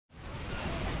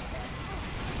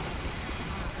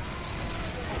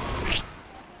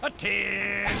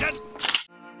Attention!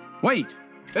 Wait,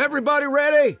 everybody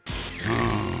ready?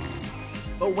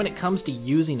 But when it comes to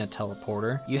using a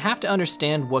teleporter, you have to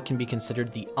understand what can be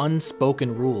considered the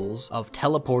unspoken rules of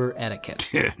teleporter etiquette.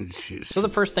 So the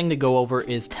first thing to go over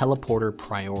is teleporter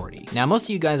priority. Now, most of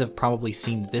you guys have probably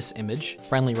seen this image,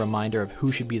 friendly reminder of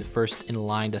who should be the first in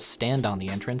line to stand on the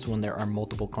entrance when there are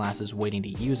multiple classes waiting to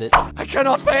use it. I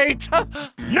cannot wait!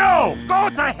 No! Go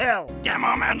to hell!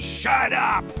 Demo man, shut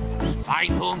up!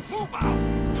 Final move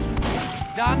out!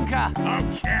 Danke!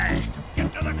 Okay,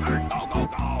 get to the cart, go, go,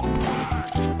 go!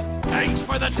 Thanks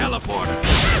for the teleporter!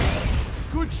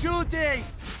 Good shooting!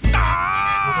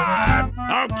 Ah!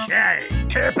 Okay,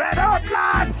 keep it up,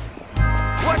 lads!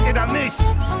 What did I miss?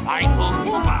 Final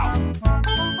move out!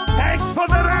 Thanks for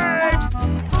the raid!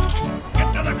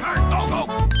 Get to the cart, go, go!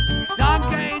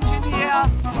 Danke, engineer!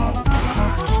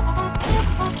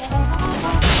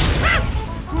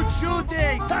 Good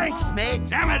shooting! Thanks, mate!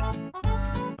 Damn it!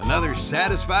 Another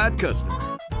satisfied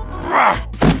customer.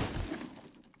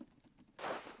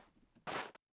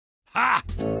 Ha!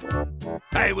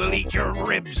 I will eat your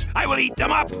ribs. I will eat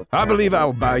them up. I believe I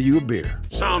will buy you a beer.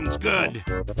 Sounds good.